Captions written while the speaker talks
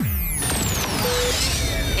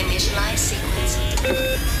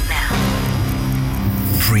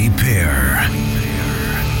Prepare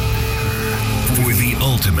for the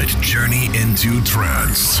ultimate journey into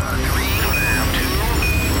trance.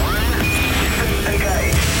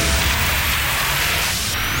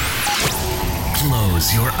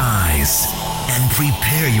 Close your eyes and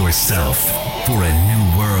prepare yourself for a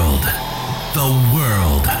new world. The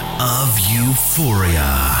world of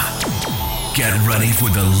Euphoria. Get ready for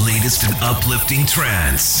the latest in uplifting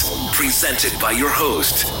trance. Presented by your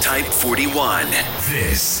host, Type 41.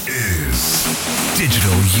 This is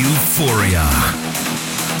Digital Euphoria.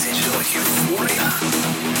 Digital Euphoria.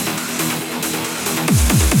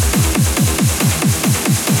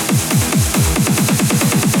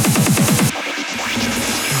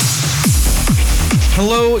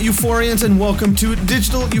 Hello, Euphorians, and welcome to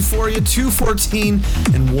Digital Euphoria 214.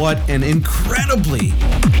 And what an incredibly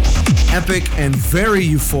epic and very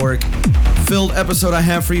euphoric filled episode I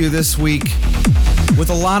have for you this week, with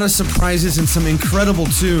a lot of surprises and some incredible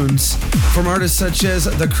tunes from artists such as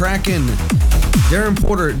The Kraken, Darren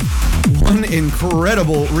Porter, one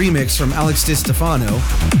incredible remix from Alex DiStefano,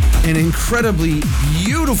 an incredibly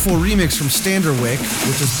beautiful remix from Standerwick,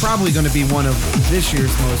 which is probably going to be one of this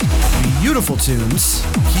year's most beautiful tunes.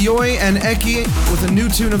 Kioi and Eki with a new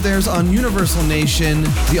tune of theirs on Universal Nation,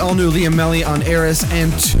 the all-new Liam Melly on Eris,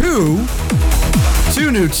 and two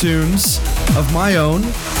new tunes of my own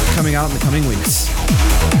coming out in the coming weeks.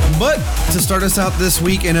 But to start us out this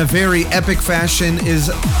week in a very epic fashion is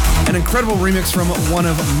an incredible remix from one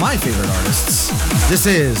of my favorite artists. This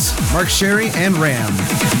is Mark Sherry and Ram,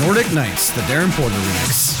 Nordic Nights, the Darren Porter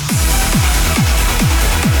remix.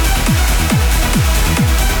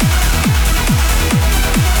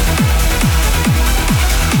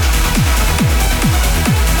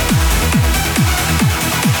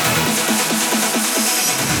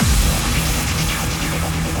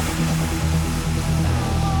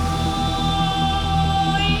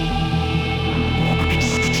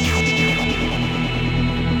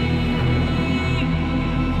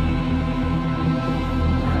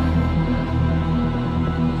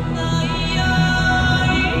 Yeah.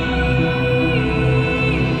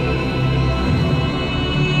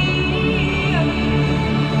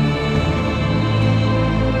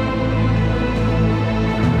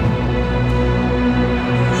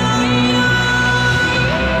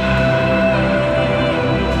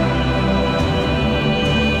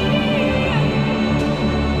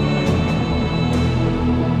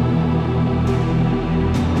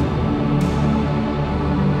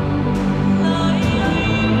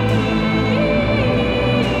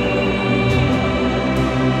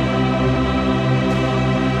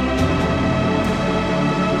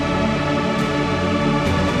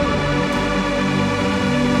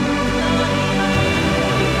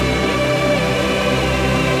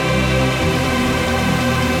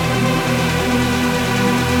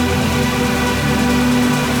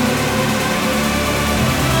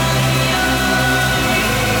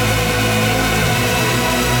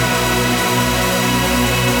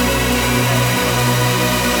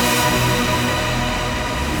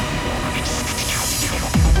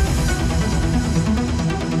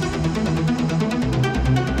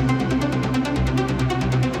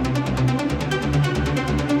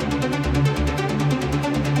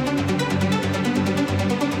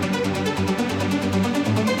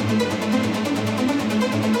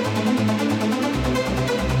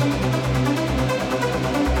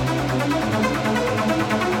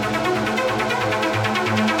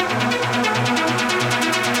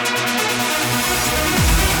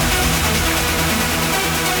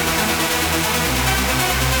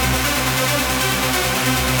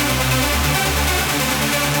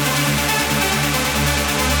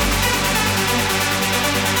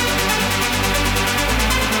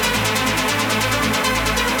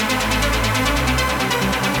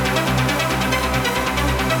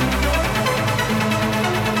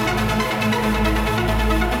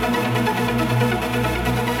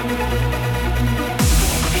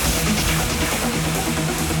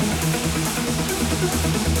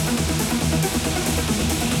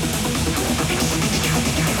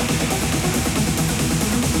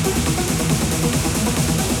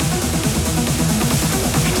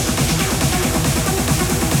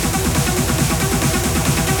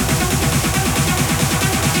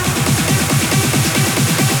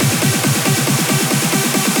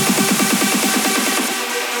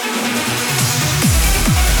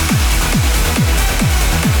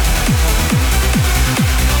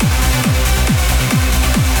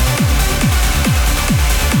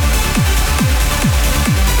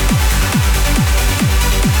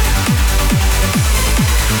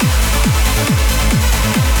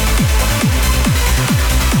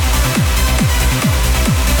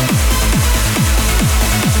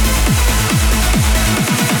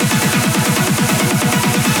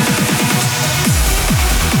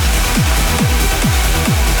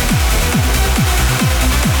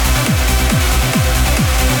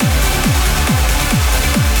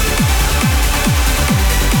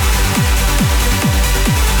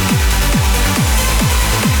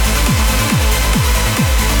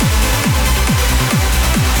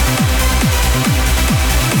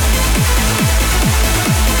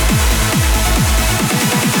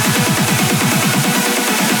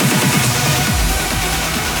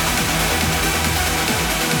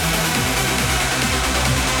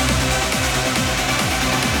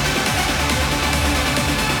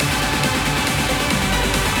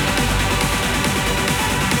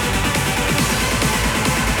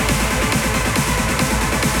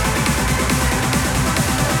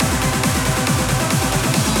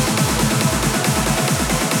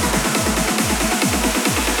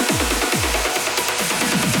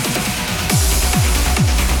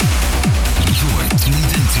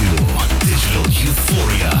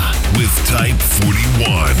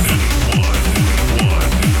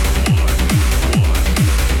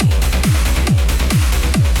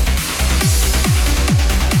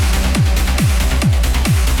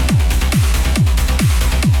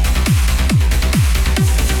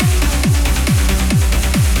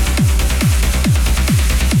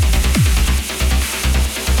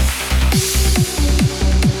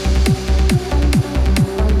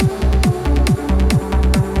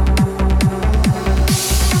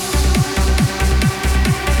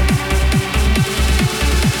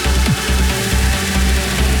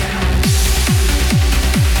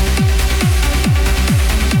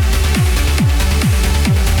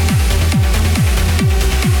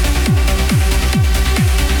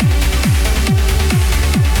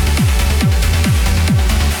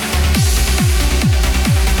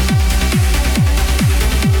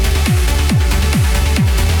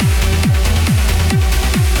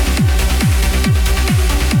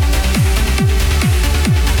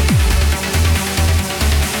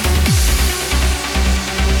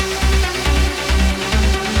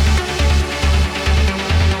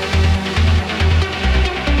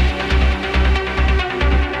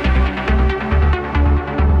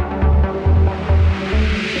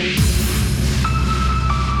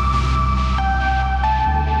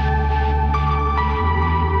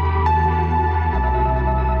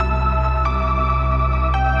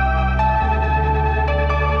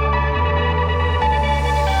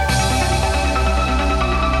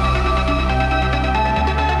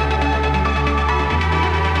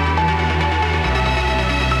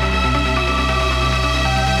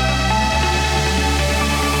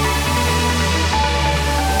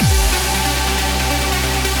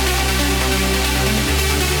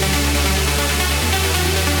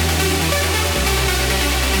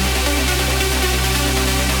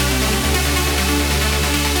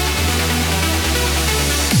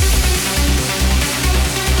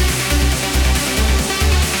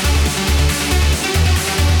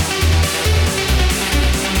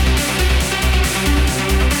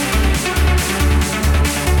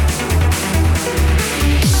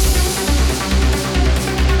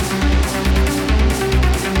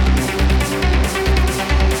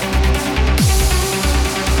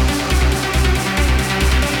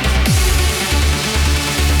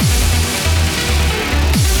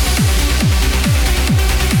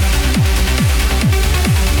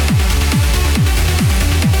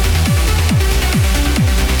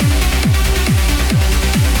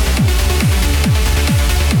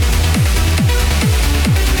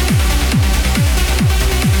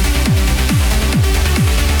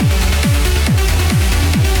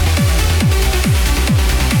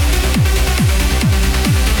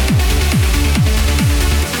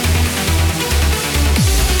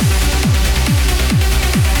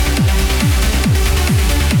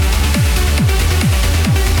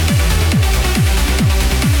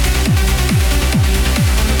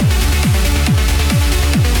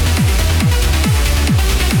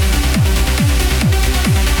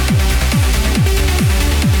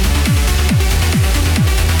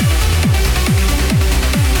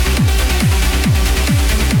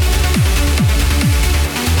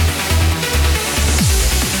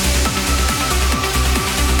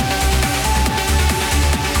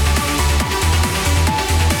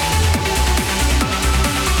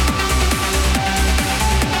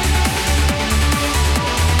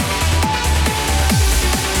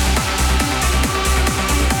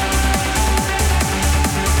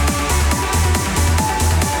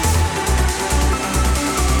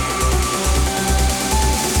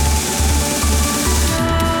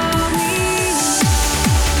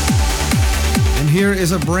 here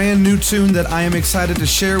is a brand new tune that I am excited to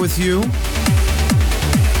share with you.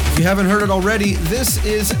 If you haven't heard it already, this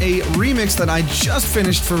is a remix that I just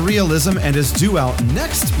finished for Realism and is due out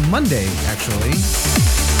next Monday, actually.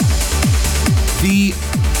 The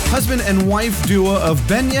husband and wife duo of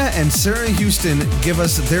Benya and Sarah Houston give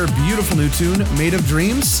us their beautiful new tune, Made of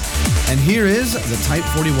Dreams, and here is the Type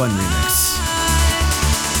 41 remix.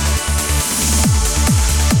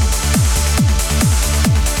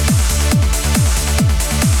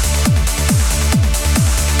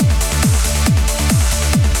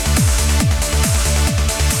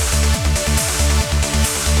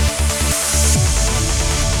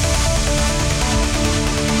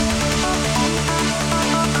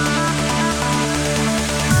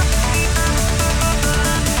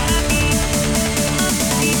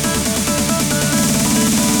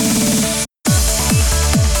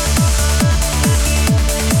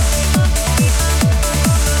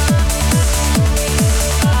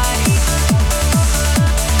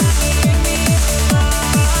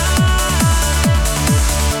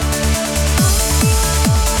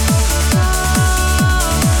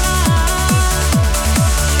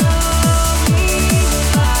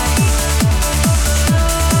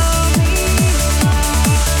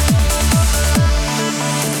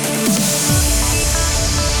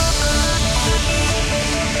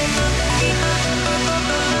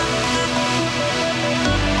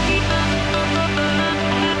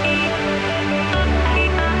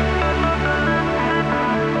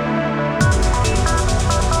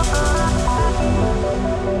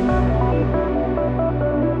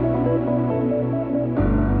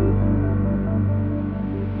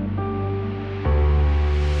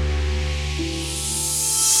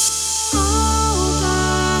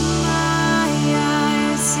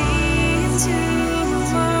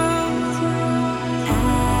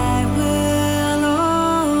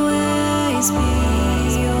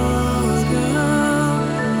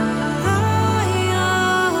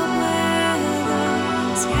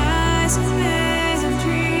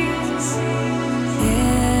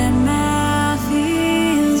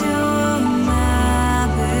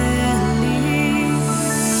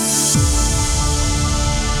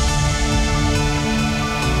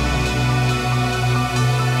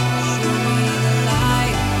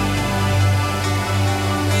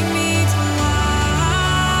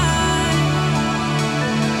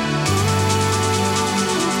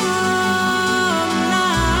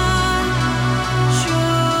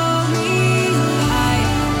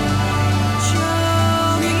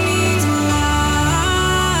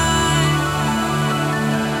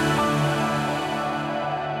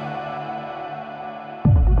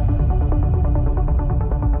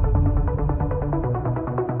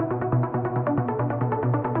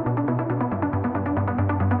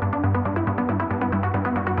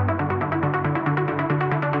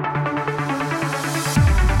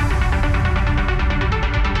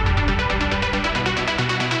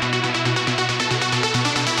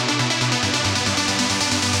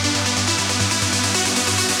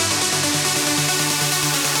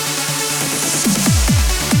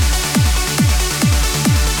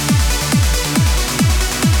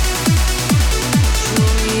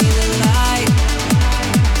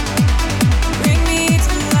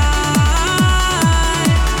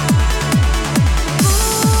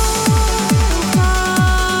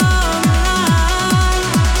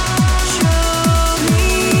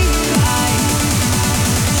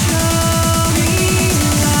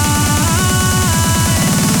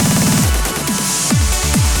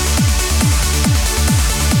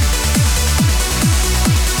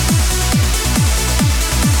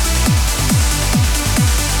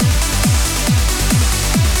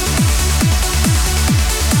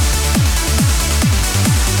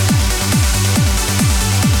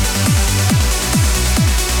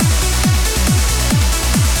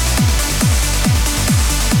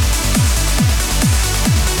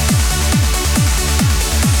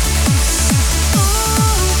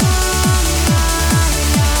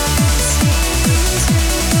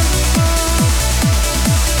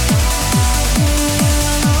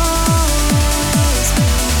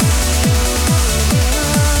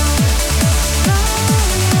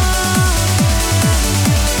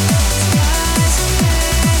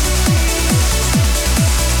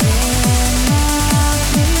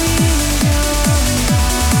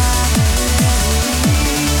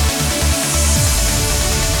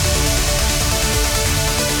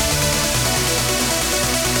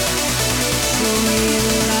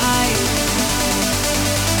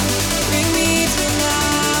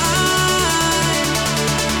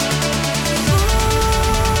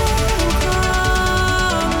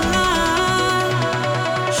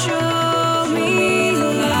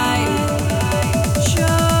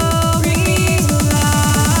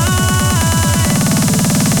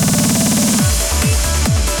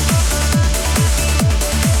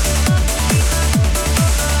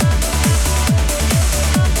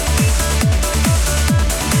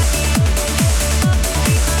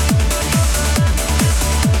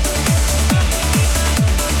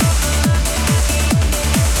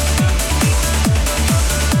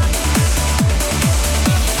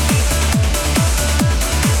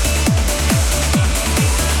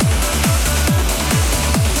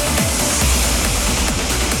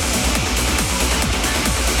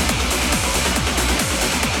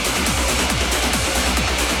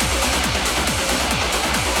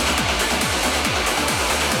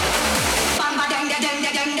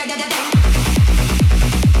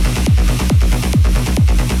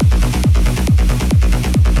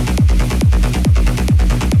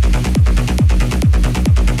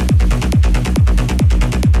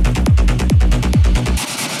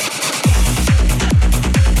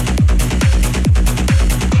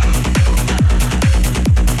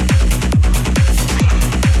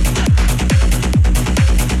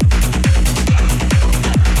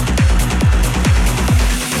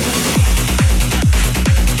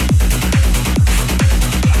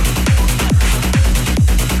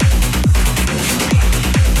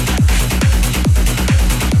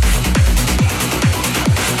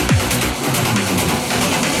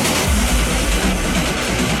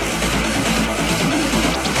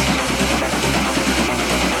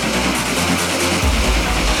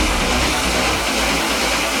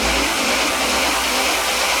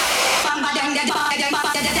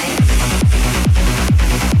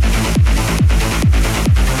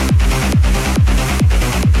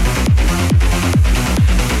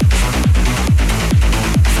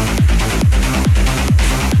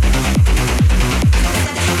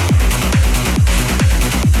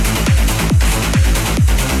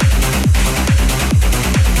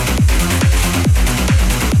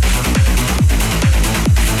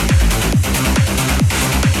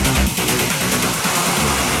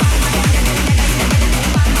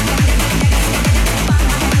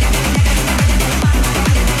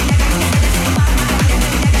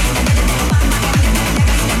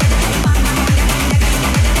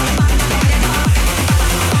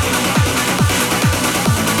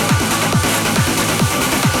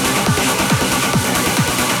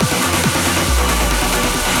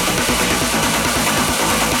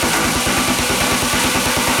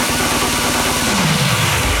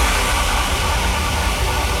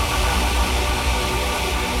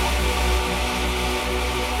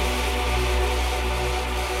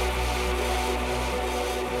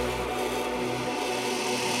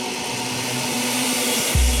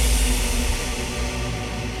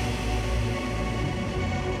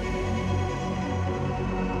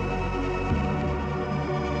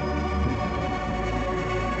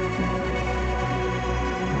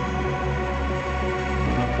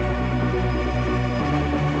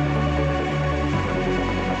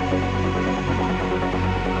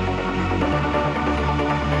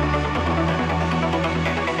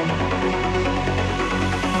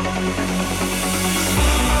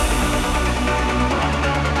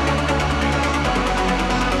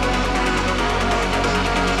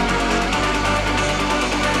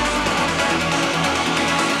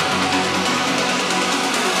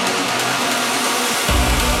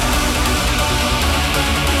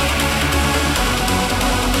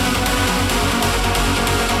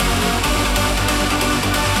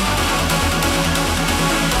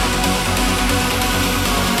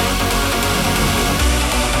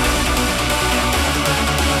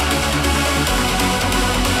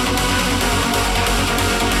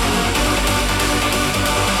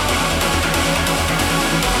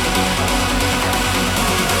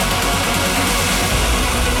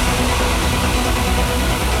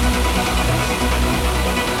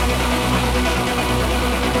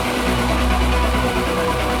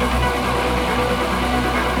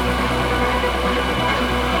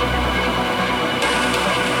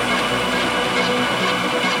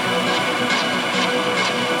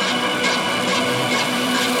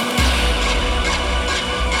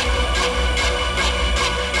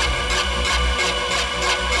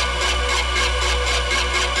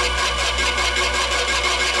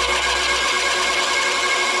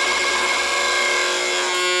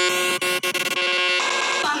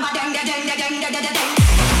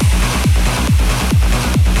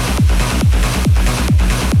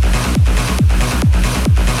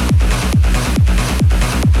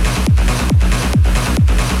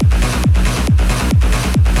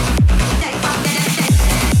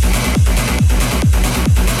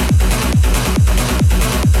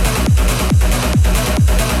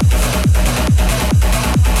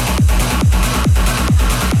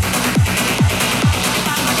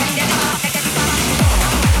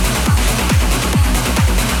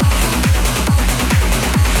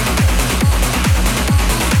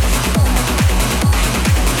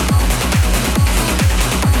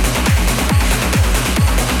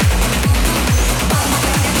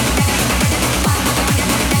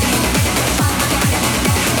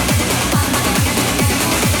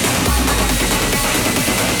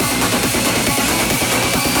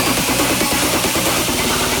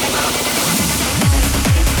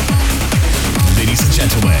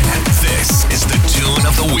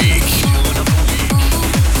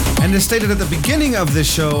 And as stated at the beginning of this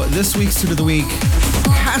show, this week's Tune of the Week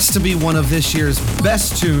has to be one of this year's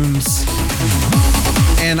best tunes.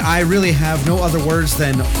 And I really have no other words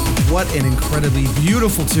than what an incredibly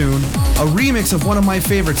beautiful tune. A remix of one of my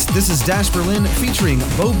favorites. This is Dash Berlin featuring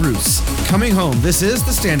Bo Bruce. Coming Home. This is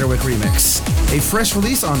the Standerwick remix. A fresh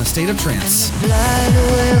release on A State of Trance. Blood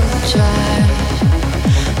will dry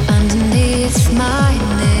underneath my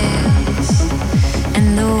nails,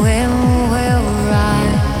 and the wind will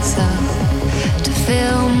rise up to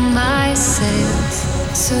fill my sails.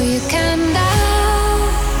 So you can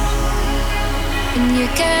doubt and you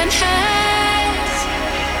can hide,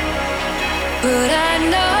 but I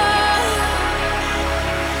know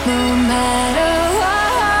no matter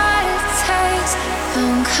what it takes,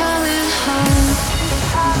 I'm coming home.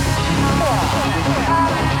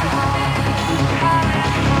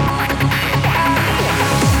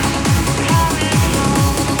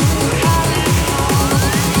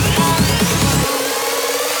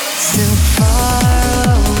 Still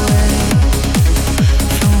far away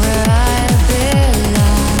from where I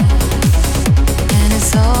belong, and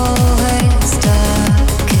it's always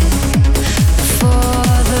darkest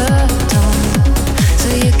before the dawn. So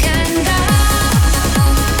you can doubt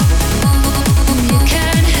and you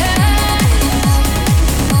can hate.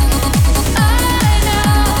 I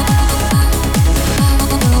know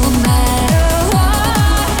no matter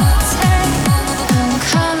what it takes, I'm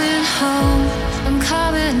coming home. I'm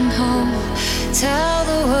coming home. Tell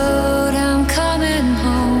the world I'm coming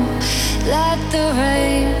home. Let the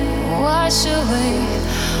rain wash away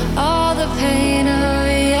all the pain of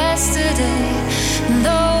yesterday.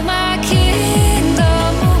 Though my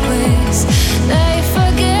kingdom awaits, they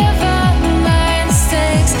forgive all my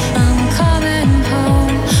mistakes. I'm coming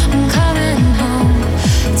home. I'm coming home.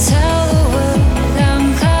 Tell the world I'm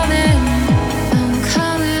coming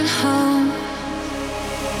home.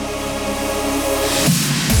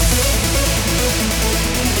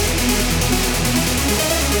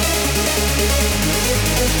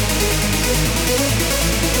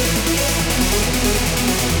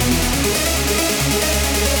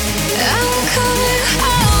 I'm coming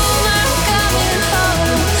home, I'm coming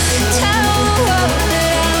home. Tell the world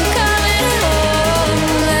that I'm coming home.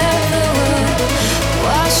 Let the world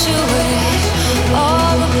wash away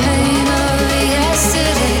all the pain of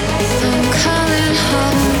yesterday. I'm coming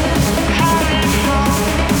home.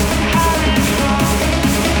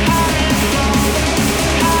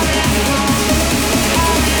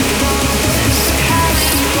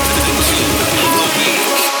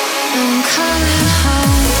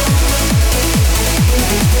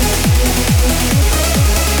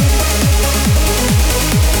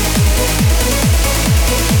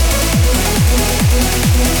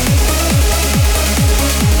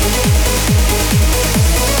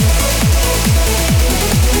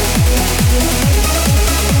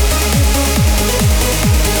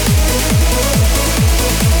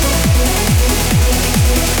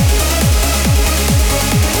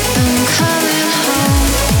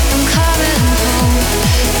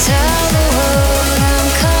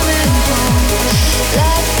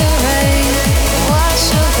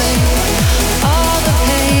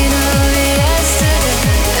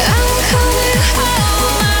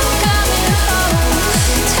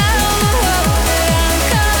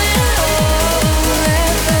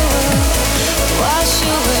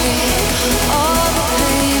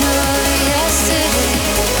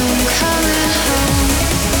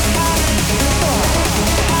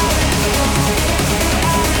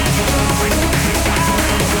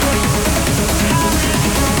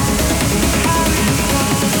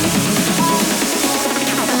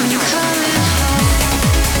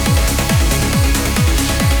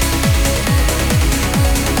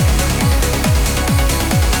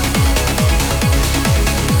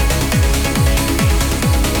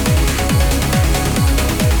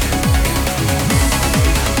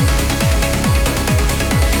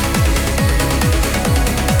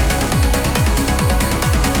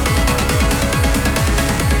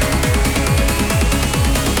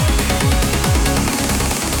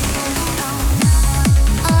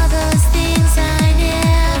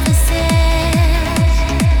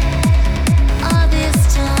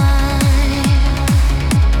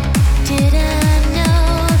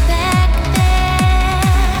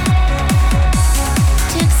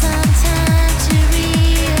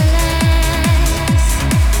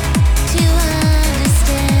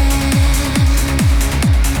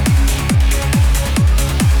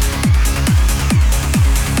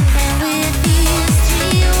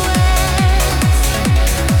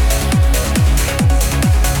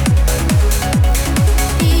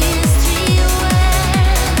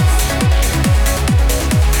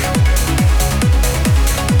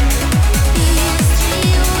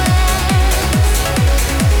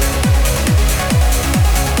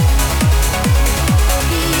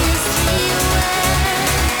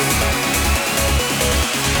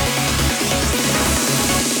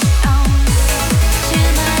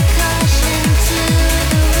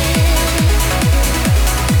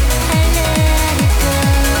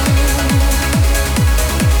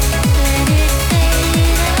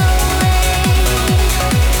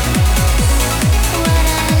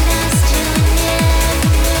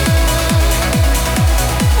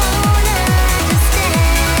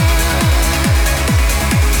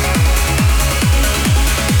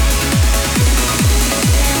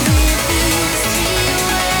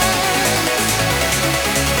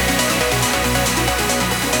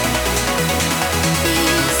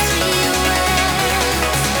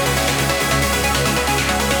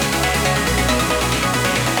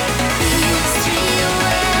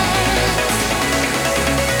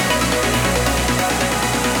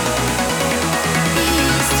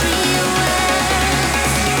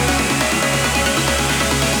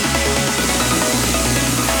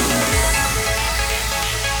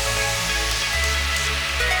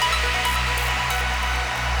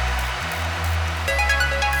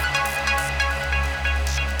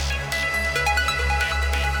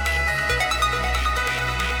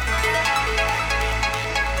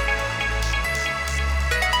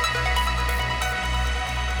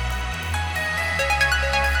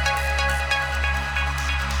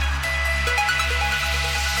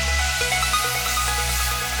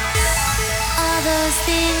 all those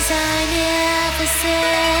things I never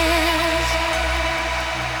said.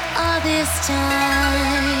 All this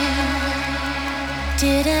time,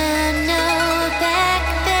 didn't know back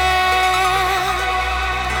then.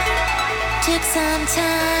 Took some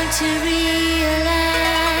time to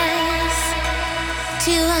realize,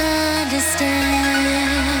 to understand.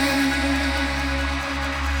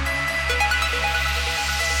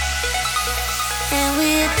 And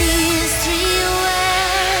with these 3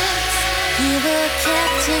 words, you will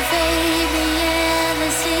captivate me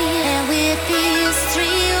endlessly. And with these 3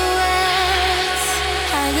 words,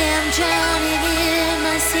 I am drowning in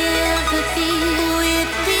my sympathy.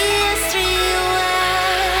 With these 3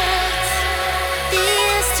 words,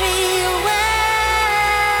 these 3 words.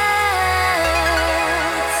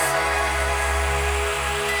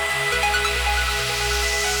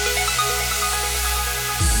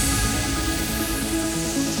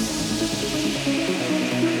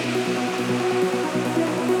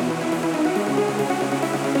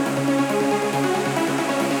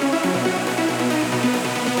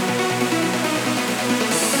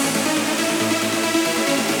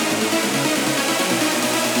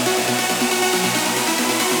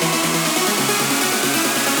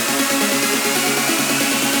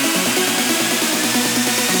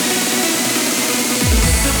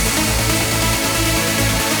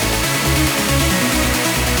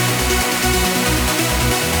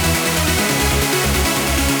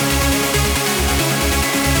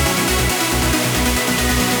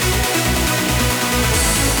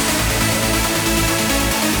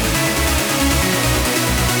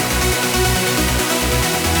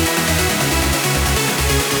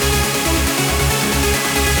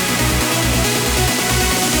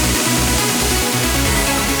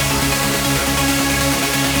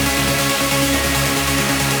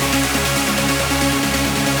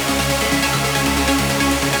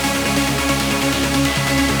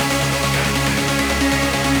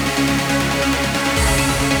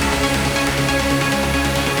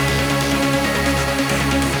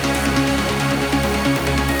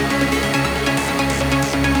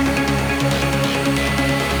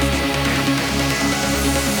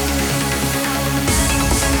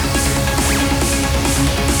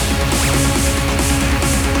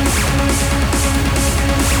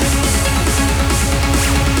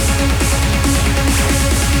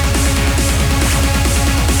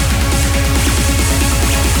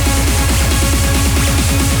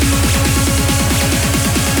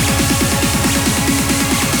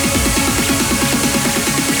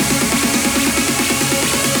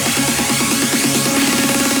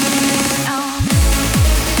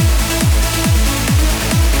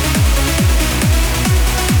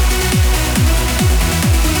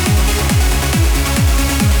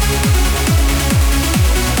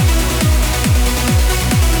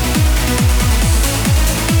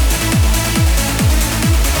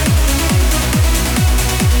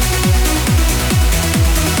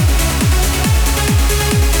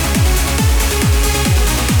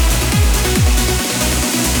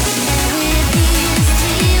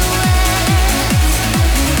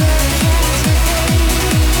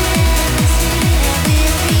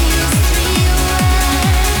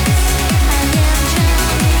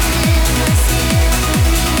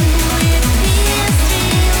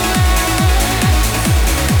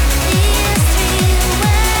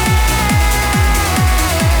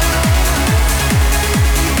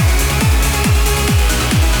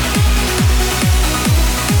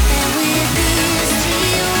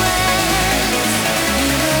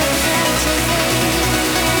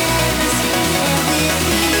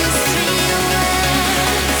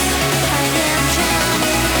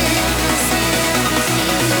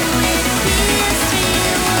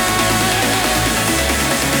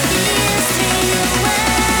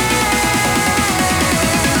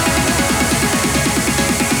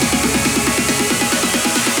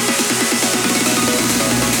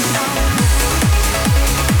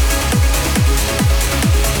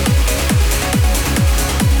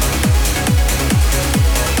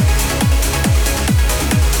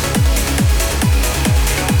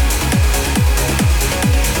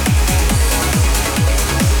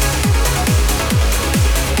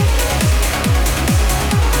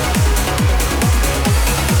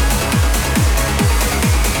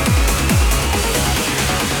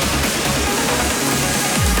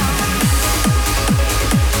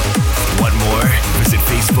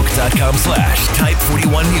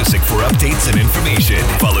 Facebook.com/Type41Music for updates and information.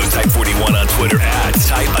 Follow Type41 on Twitter at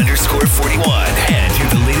Type_41. And hear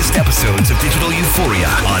the latest episodes of Digital Euphoria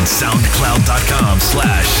on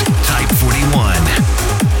SoundCloud.com/Type41.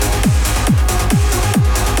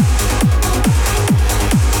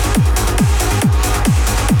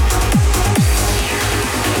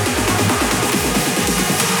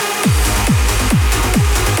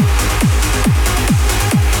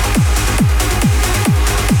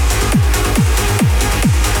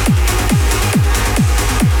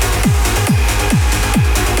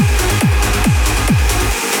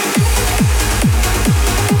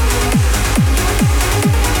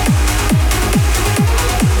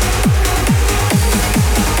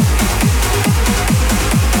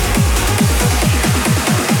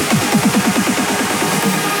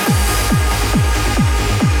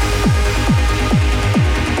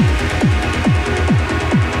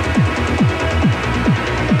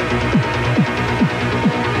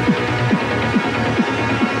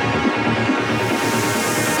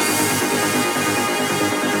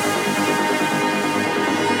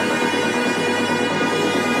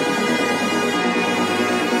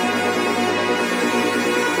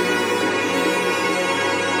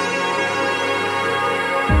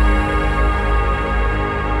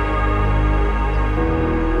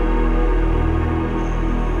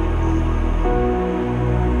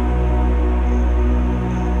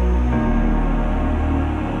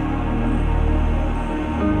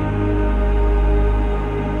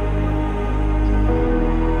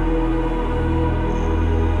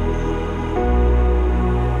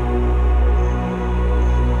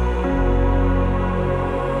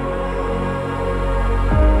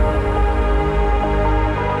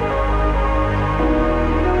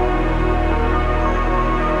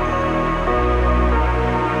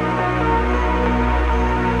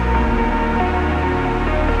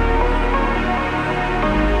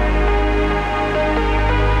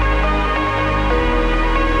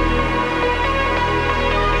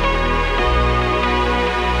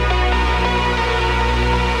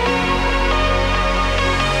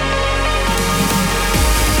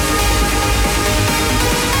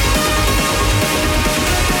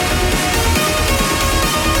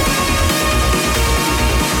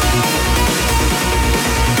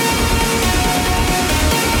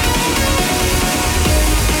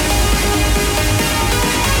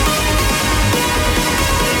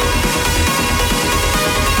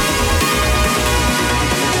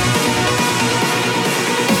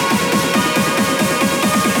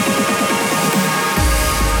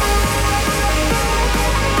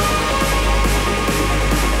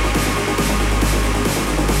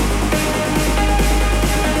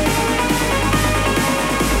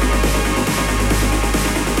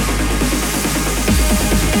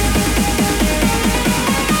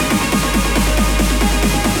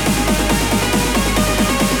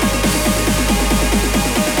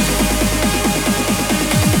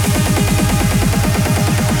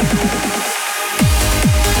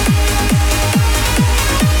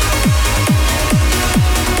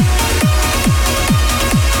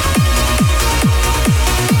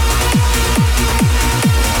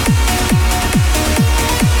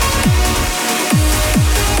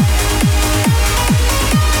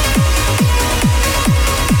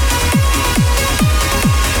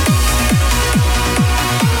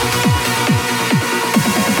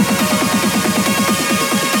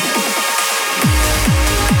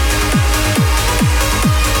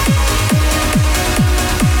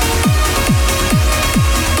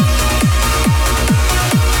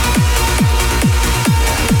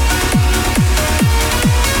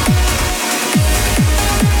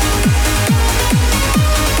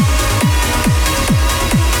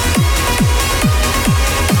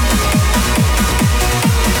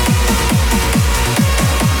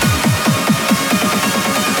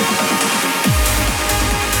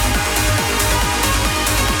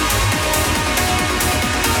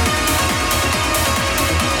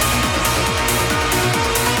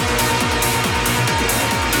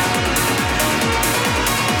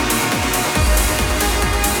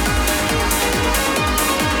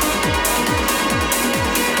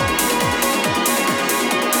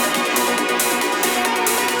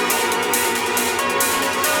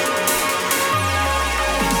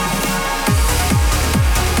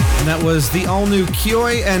 that was the all-new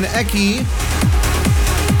Kioi and Eki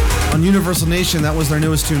on Universal Nation. That was their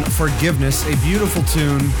newest tune, Forgiveness, a beautiful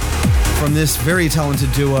tune from this very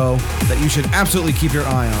talented duo that you should absolutely keep your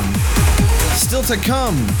eye on. Still to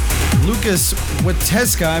come, Lucas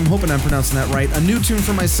Wateska, I'm hoping I'm pronouncing that right, a new tune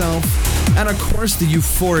for myself, and of course the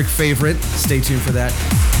euphoric favorite, stay tuned for that.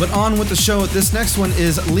 But on with the show, this next one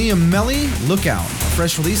is Liam Melly, Look Out, a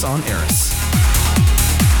fresh release on Eris.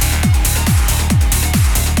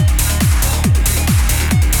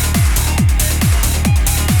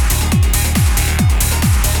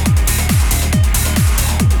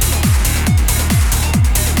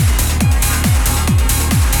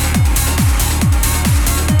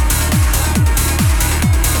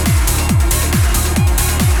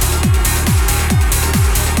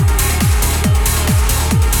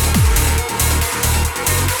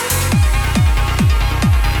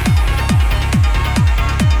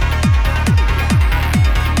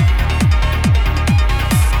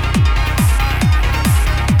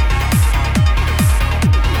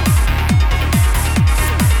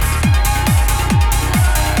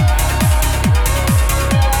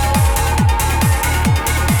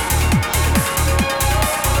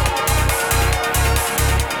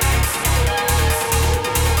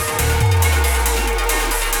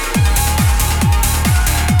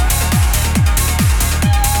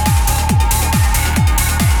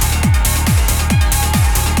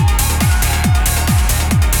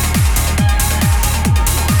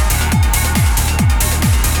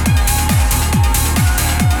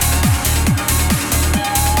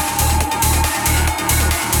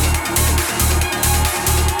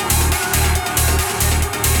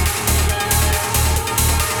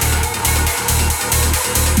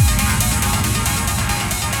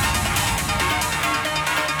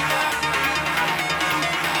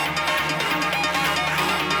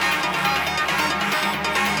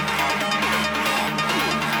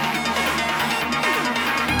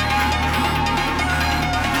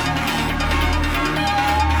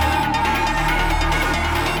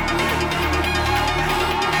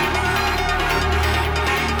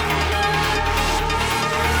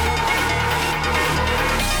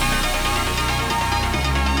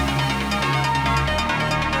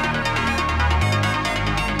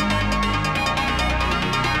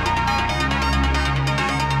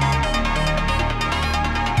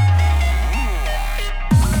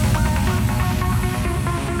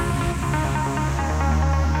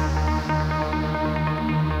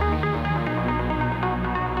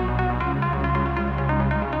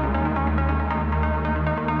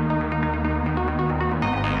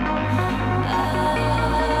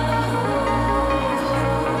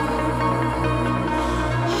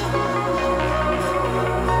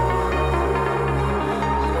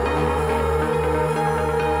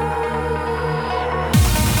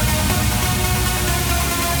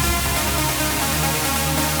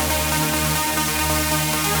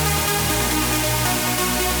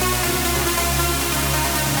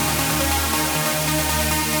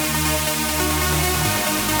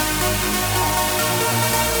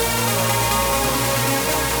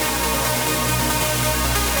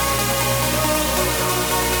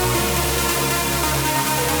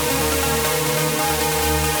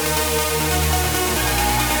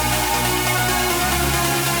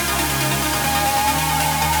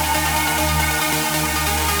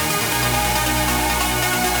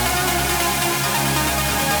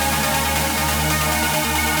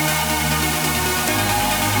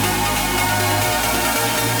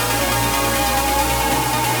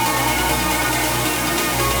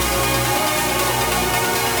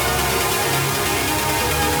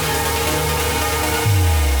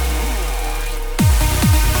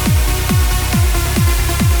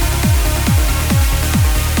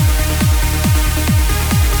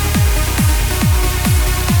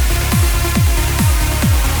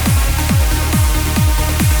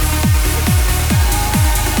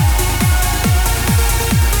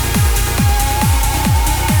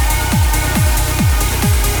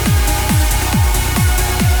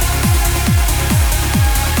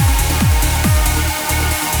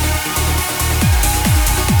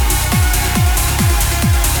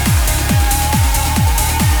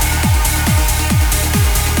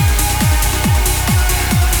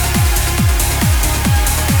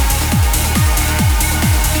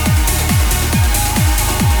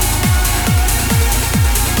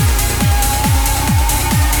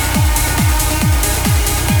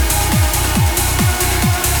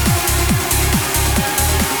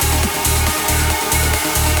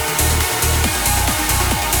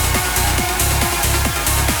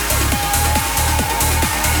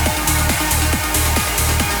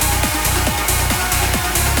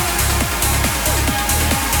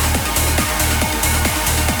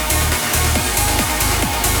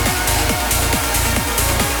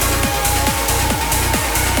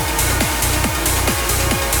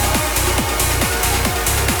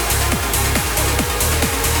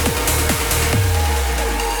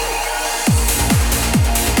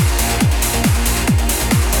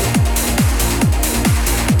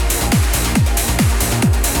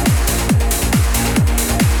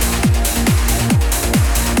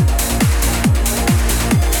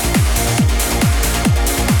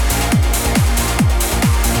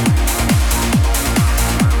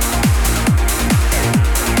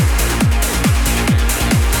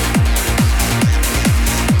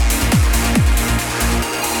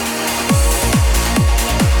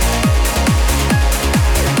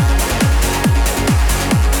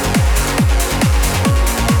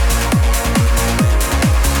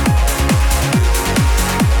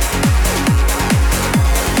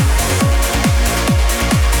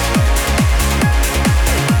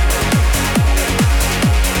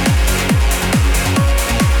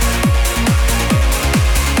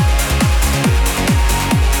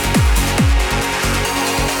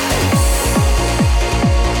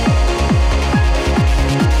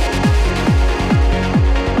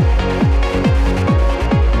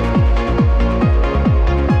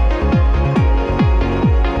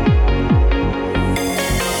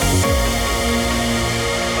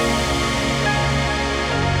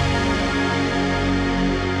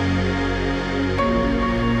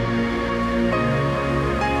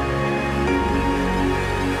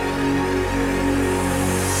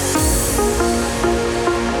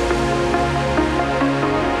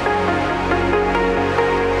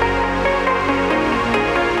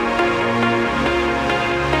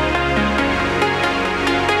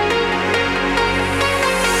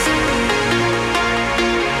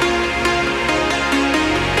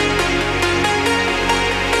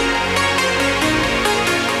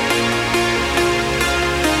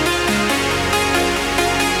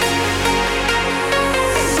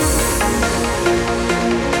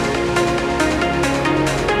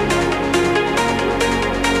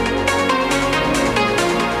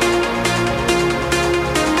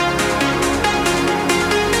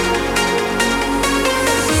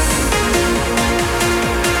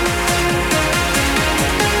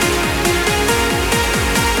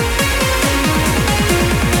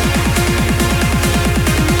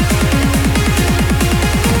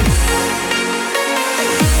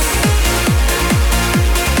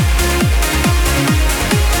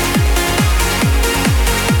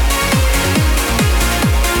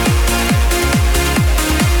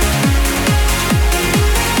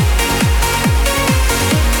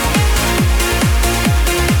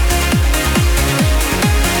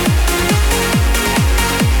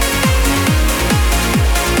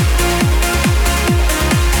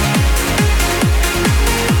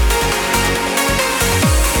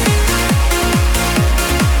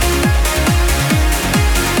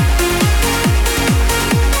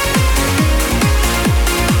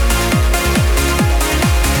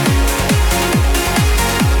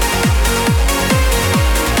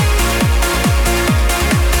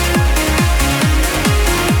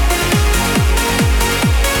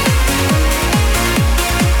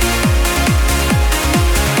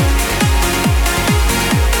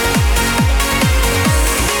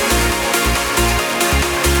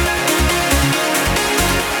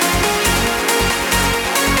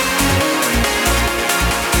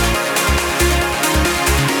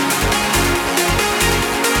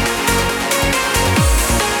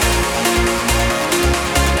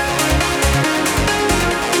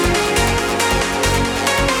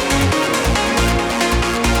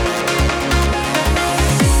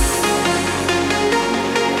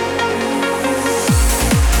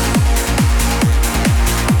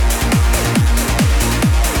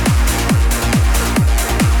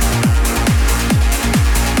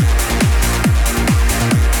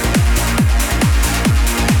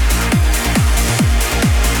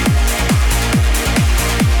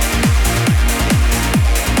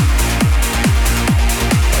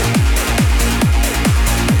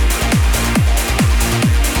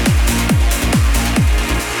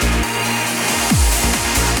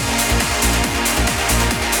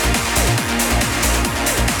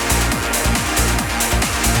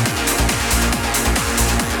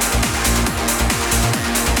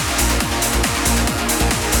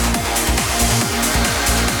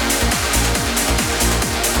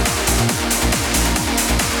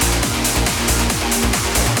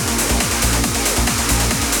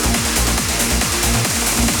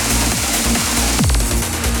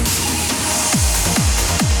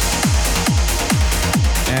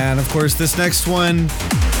 of course, this next one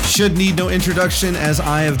should need no introduction, as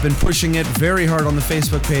I have been pushing it very hard on the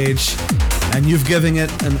Facebook page, and you've given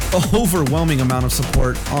it an overwhelming amount of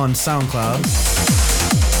support on SoundCloud.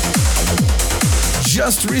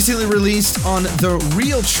 Just recently released on the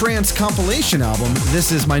Real Trance compilation album,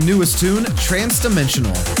 this is my newest tune,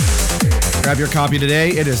 Transdimensional. Grab your copy today.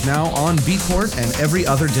 It is now on Beatport and every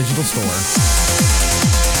other digital store.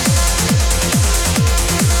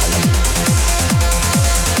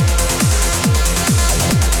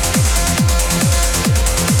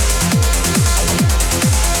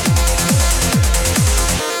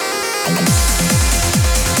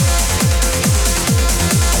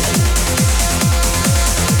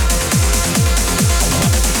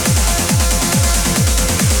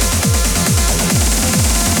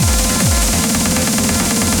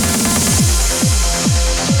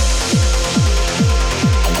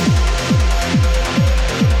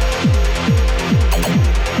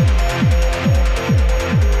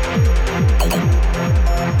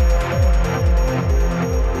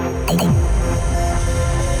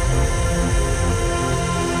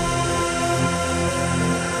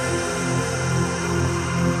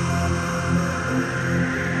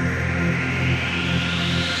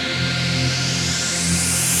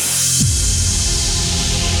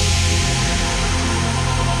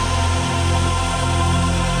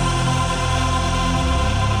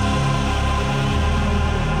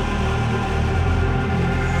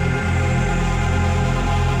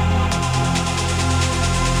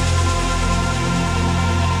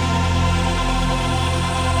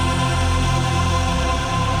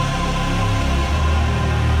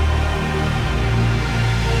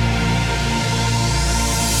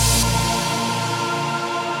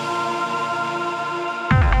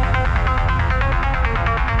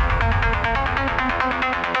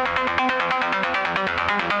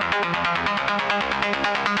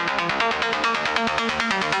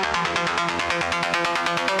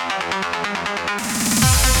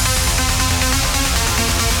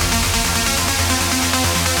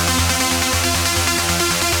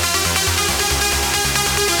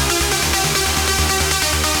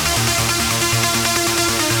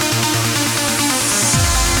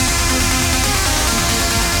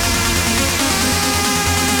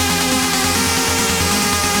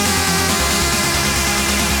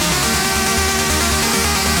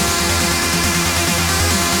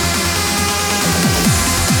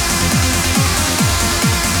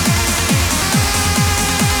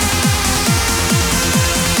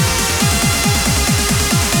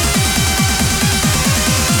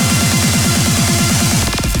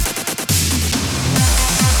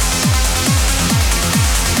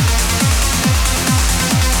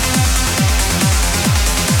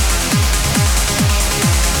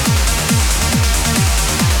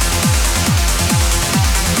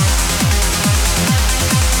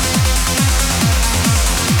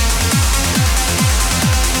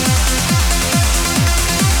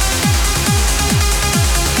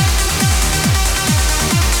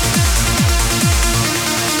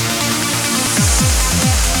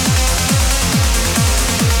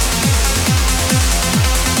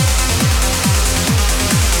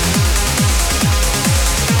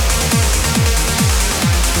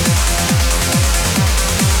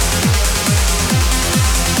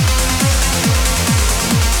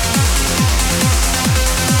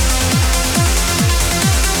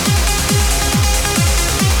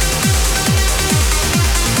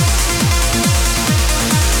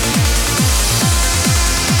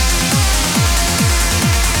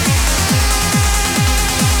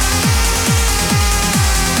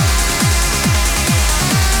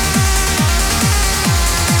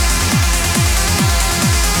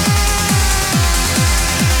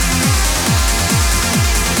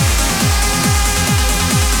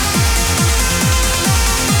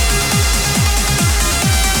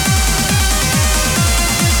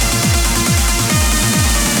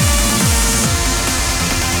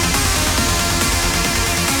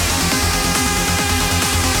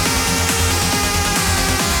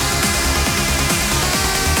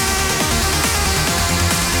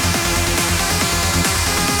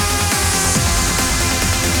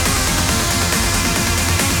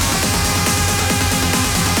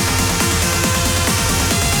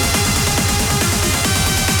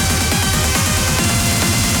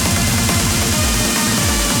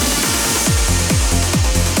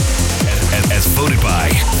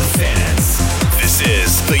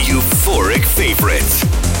 favorite.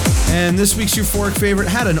 And this week's Euphoric favorite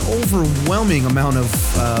had an overwhelming amount of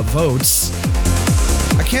votes.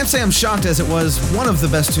 I can't say I'm shocked, as it was one of the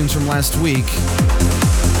best tunes from last week.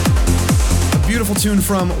 A beautiful tune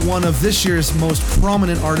from one of this year's most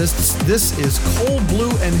prominent artists. This is Cold Blue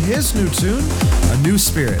and his new tune, A New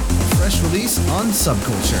Spirit. Fresh release on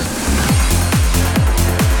Subculture.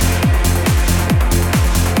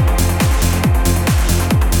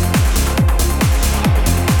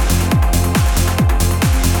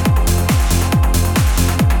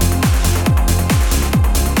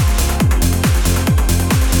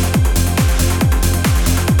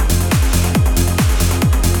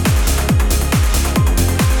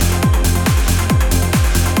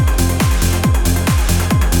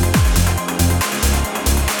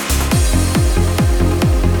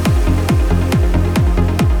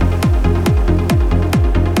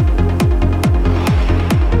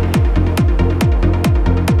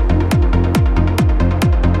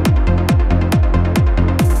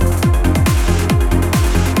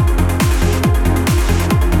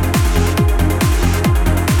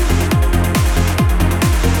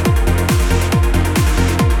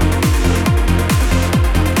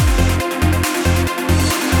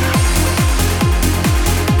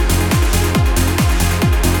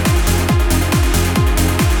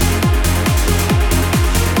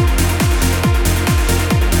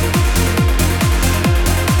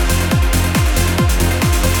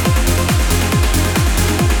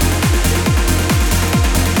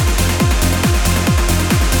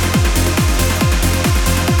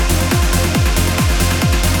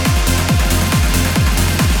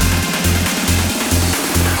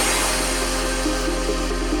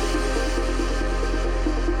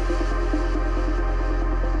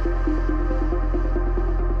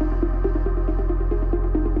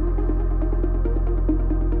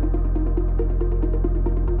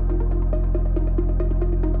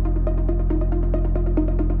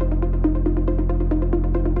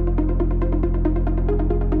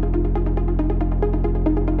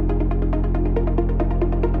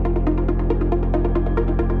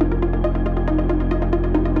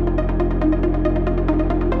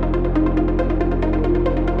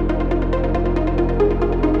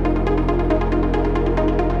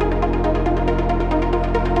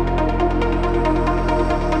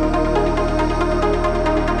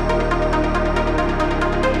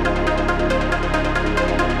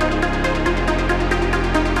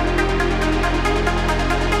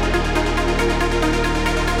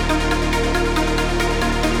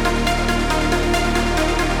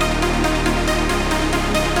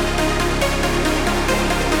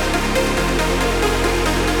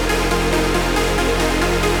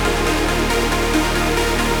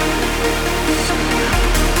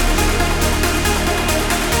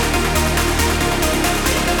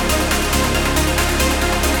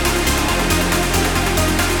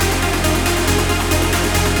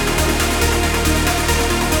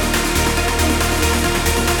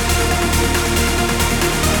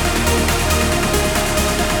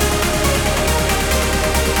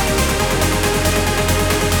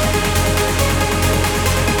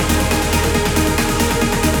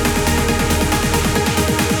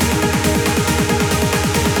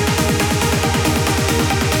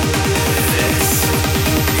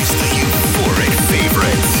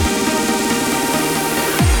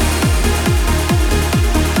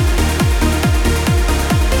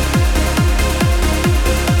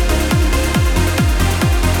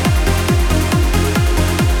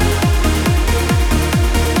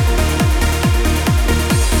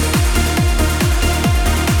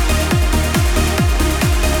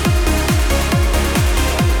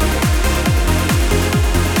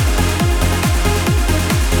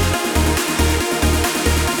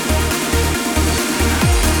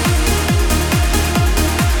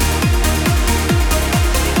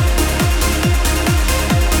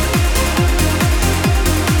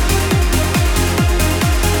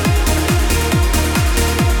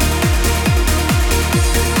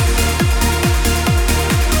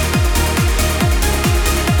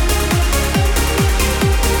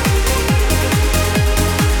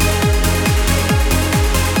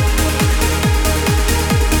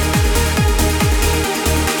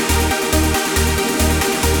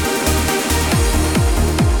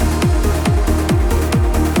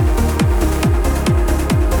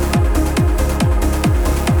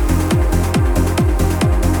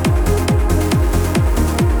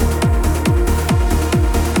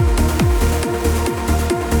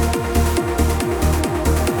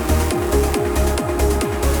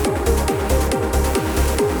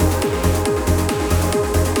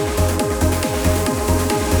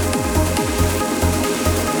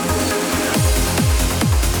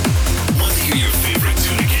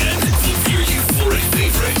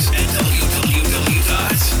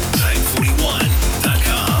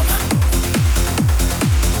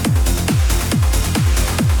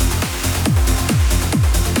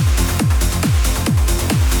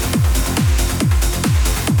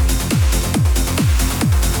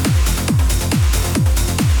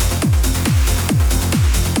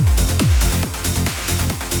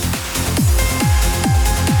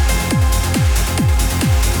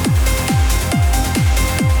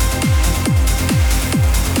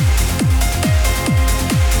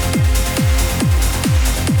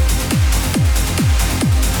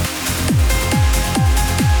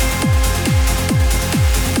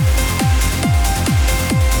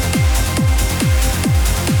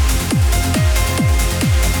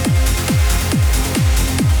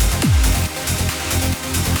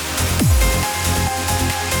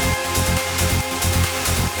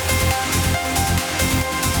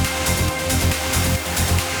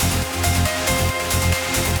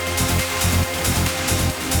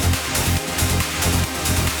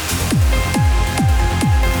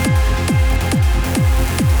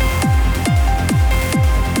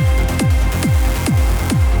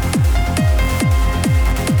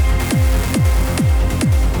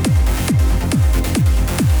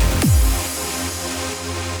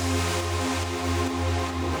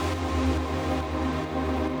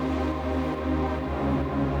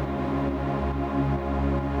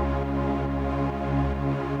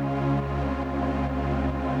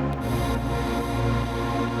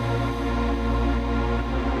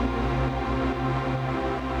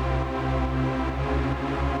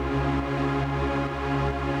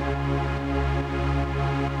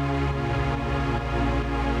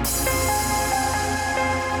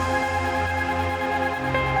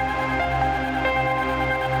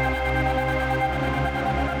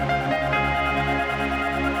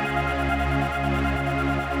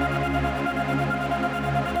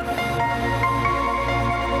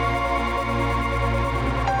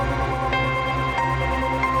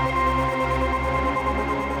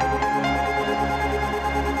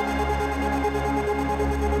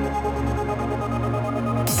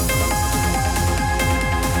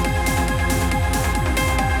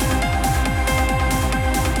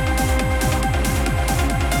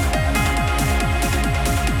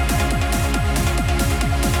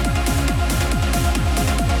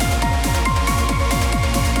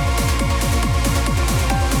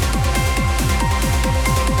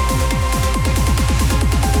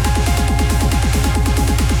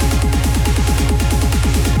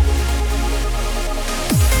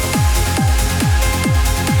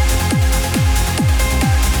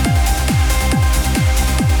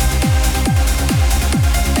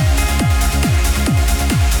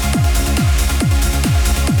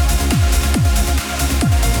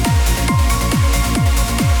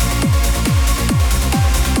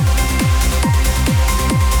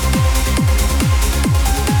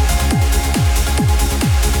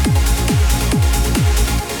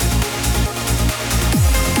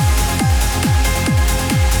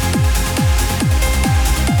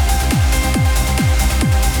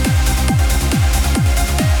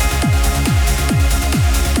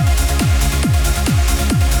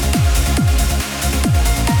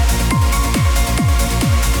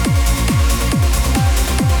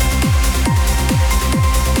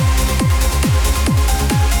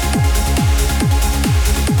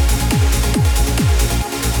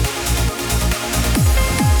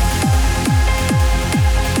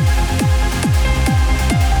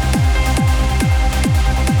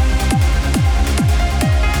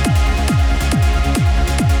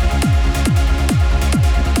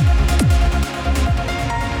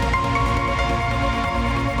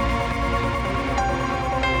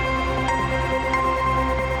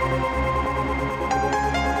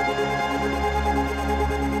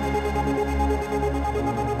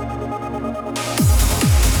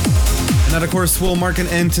 And that, of course, will mark an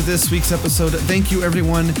end to this week's episode. Thank you,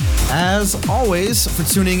 everyone, as always, for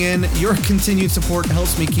tuning in. Your continued support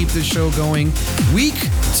helps me keep this show going week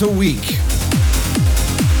to week.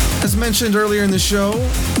 As mentioned earlier in the show,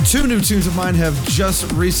 2 new tunes of mine have just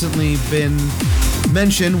recently been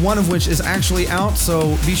mentioned, one of which is actually out,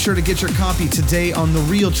 so be sure to get your copy today on the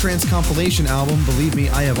Real Trance compilation album. Believe me,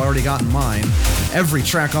 I have already gotten mine. Every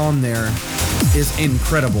track on there is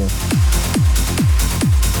incredible.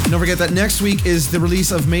 Don't forget that next week is the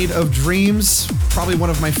release of Made of Dreams, probably one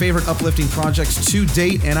of my favorite uplifting projects to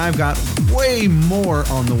date, and I've got way more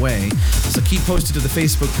on the way. So keep posted to the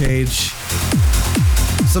Facebook page.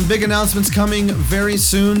 Some big announcements coming very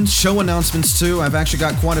soon, show announcements too. I've actually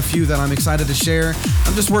got quite a few that I'm excited to share.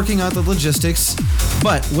 I'm just working out the logistics.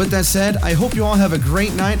 But with that said, I hope you all have a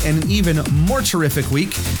great night and an even more terrific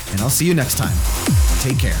week, and I'll see you next time.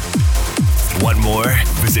 Take care. Want more?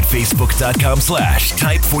 Visit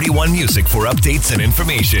Facebook.com/Type41Music for updates and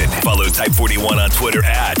information. Follow Type41 on Twitter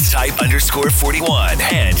at Type_41.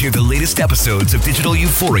 And hear the latest episodes of Digital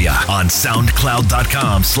Euphoria on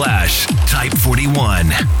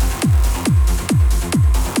SoundCloud.com/Type41.